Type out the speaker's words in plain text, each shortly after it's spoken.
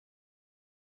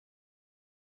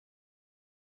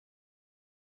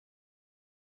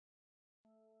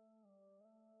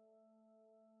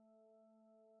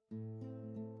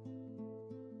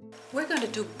We're going to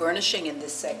do burnishing in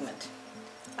this segment.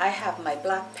 I have my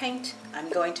black paint I'm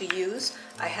going to use.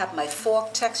 I have my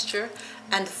fork texture,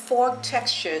 and fork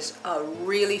textures are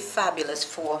really fabulous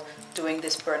for doing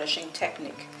this burnishing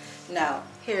technique. Now,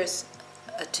 here's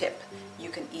a tip. You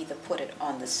can either put it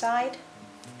on the side,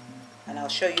 and I'll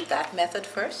show you that method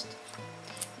first.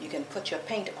 You can put your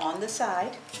paint on the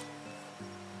side.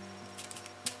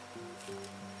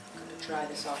 I'm going to dry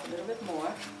this off a little bit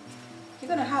more. You're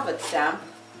going to have a damp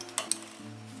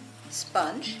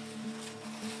sponge,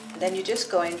 and then you're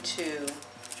just going to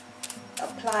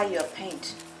apply your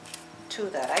paint to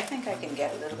that. I think I can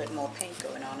get a little bit more paint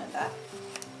going on in that.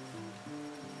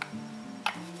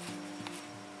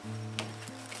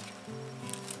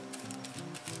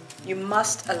 You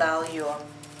must allow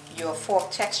your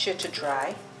fork texture to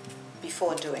dry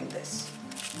before doing this.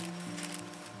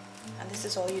 And this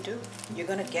is all you do. You're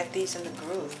going to get these in the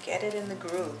groove. Get it in the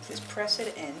groove. Just press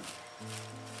it in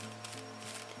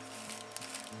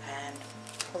and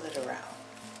pull it around.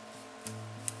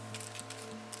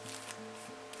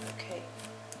 Okay.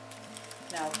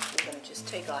 Now we're going to just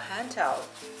take our hand towel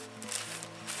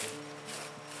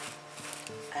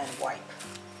and wipe.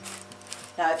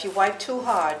 Now if you wipe too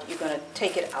hard, you're going to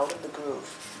take it out of the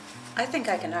groove. I think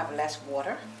I can have less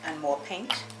water and more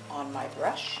paint on my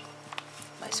brush,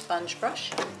 my sponge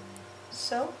brush.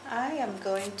 So I am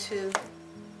going to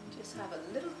just have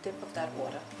a little dip of that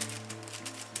water.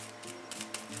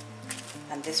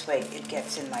 And this way it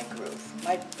gets in my groove.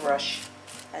 My brush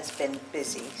has been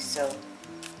busy, so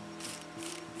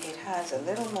it has a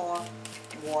little more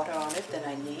water on it than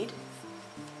I need.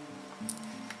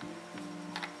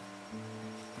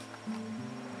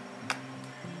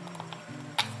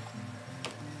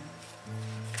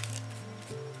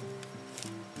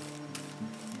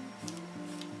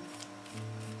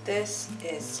 This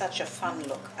is such a fun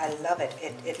look. I love it.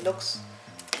 It looks,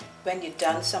 when you're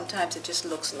done, sometimes it just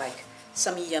looks like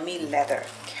some yummy leather,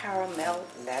 caramel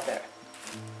leather.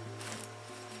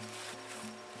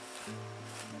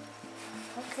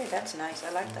 Okay, that's nice.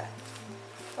 I like that.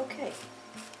 Okay,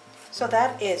 so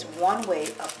that is one way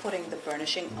of putting the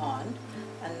burnishing on.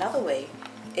 Another way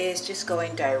is just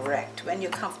going direct. When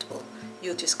you're comfortable,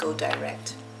 you'll just go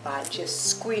direct by just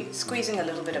squeezing a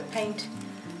little bit of paint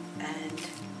and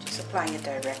just applying it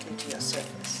directly to your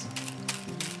surface.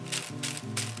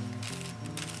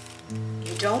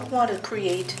 You don't want to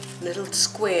create little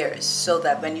squares so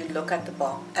that when you look at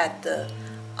the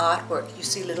artwork you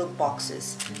see little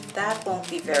boxes. That won't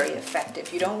be very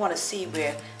effective. You don't want to see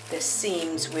where there's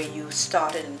seams where you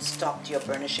started and stopped your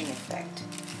burnishing effect.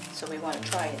 So we want to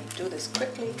try and do this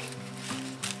quickly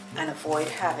and avoid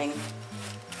having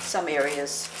some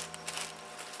areas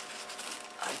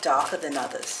darker than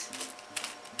others.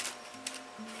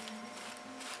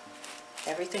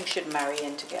 Everything should marry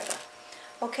in together.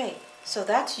 Okay, so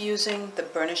that's using the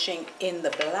burnishing in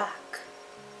the black.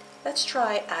 Let's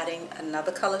try adding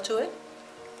another color to it,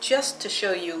 just to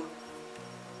show you,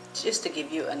 just to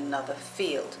give you another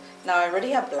field. Now I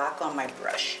already have black on my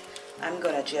brush. I'm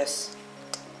gonna just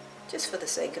for the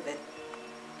sake of it,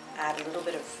 add a little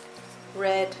bit of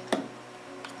red,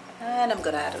 and I'm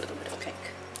gonna add a little bit of pink.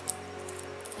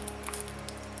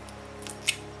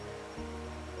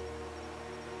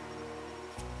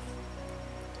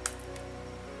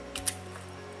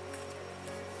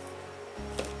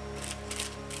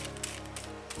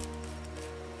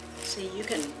 See, you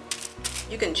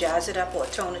can jazz it up or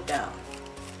tone it down.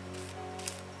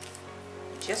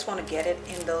 You just want to get it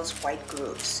in those white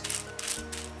grooves.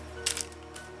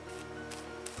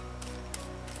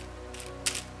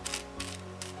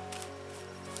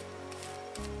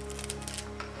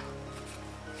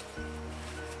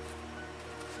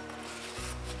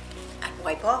 And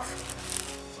wipe off.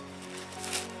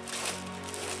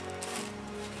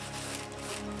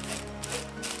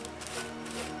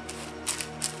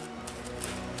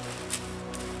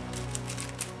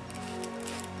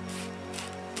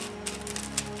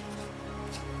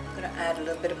 Add a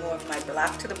little bit more of my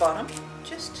black to the bottom,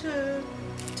 just to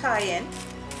tie in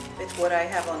with what I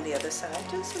have on the other side,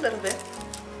 just a little bit.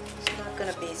 It's not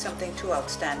going to be something too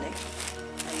outstanding.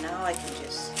 And now I can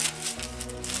just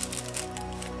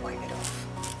wipe it off.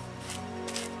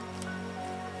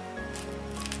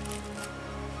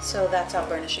 So that's our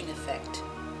burnishing effect.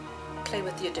 Play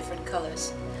with your different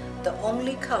colors. The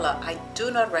only color I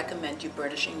do not recommend you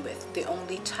burnishing with, the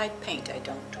only type paint I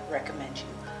don't recommend you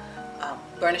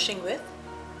burnishing with,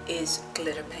 is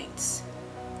glitter paints.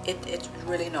 It's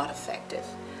really not effective.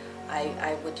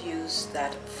 I would use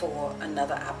that for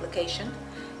another application.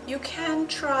 You can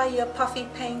try your puffy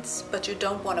paints, but you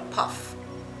don't want to puff.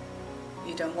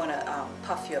 You don't want to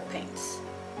puff your paints.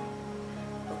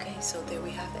 Okay, so there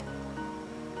we have it.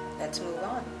 Let's move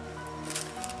on.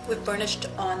 We've burnished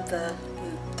on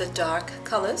the dark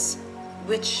colors,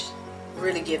 which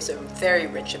really gives a very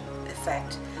rich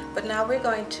effect. But now we're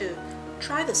going to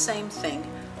try the same thing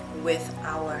with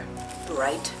our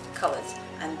bright colors.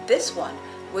 And this one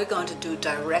we're going to do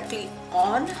directly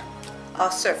on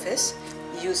our surface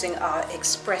using our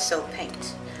espresso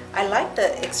paint. I like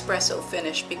the espresso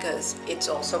finish because it's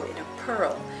also in a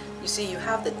pearl. You see, you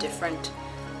have the different,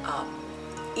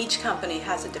 each company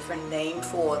has a different name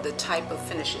for the type of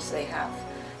finishes they have.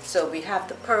 So we have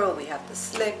the pearl, we have the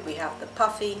slick, we have the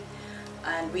puffy,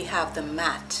 and we have the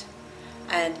matte.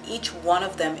 And each one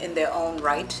of them in their own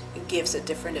right gives a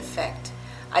different effect.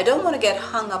 I don't want to get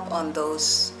hung up on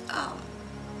those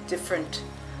different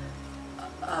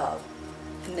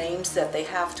names that they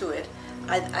have to it.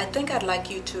 I think I'd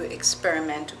like you to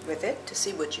experiment with it to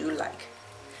see what you like,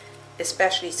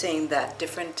 especially seeing that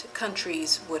different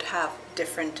countries would have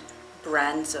different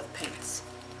brands of paints.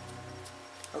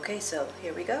 Okay, so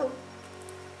here we go.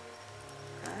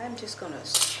 I'm just going to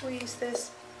squeeze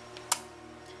this.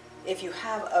 If you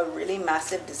have a really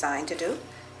massive design to do,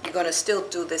 you're going to still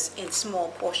do this in small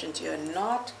portions. You're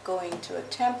not going to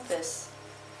attempt this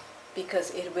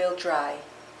because it will dry.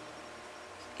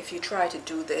 If you try to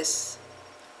do this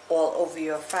all over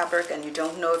your fabric and you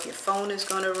don't know if your phone is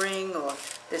going to ring or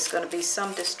there's going to be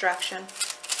some distraction.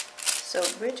 So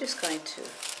we're just going to,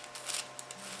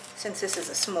 since this is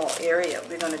a small area,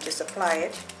 we're going to just apply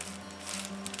it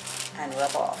and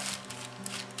rub off.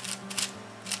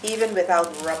 Even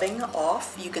without rubbing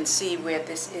off, you can see where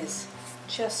this is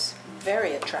just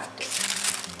very attractive,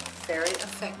 very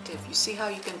effective. You see how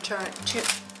you can tone.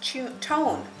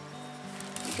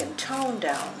 You can tone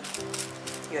down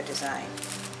your design.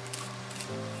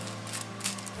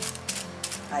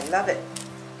 I love it.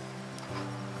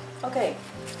 Okay,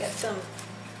 let's get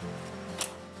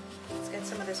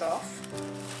some of this off.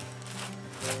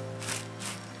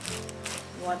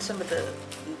 You want some of the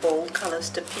bold colors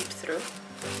to peep through.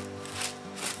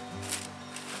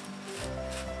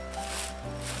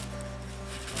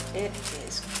 It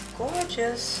is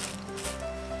gorgeous.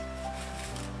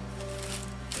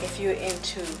 If you're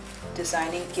into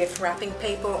designing gift wrapping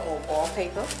paper or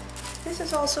wallpaper, this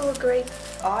is also a great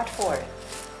art for it.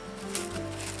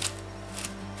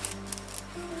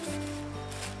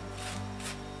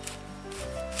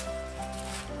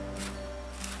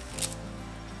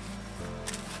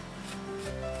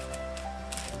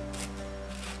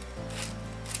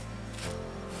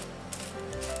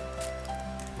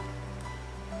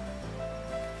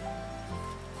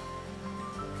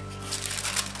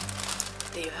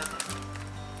 There you have it.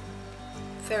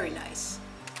 Very nice.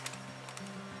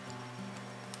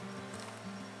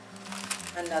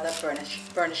 Another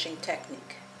burnishing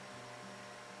technique.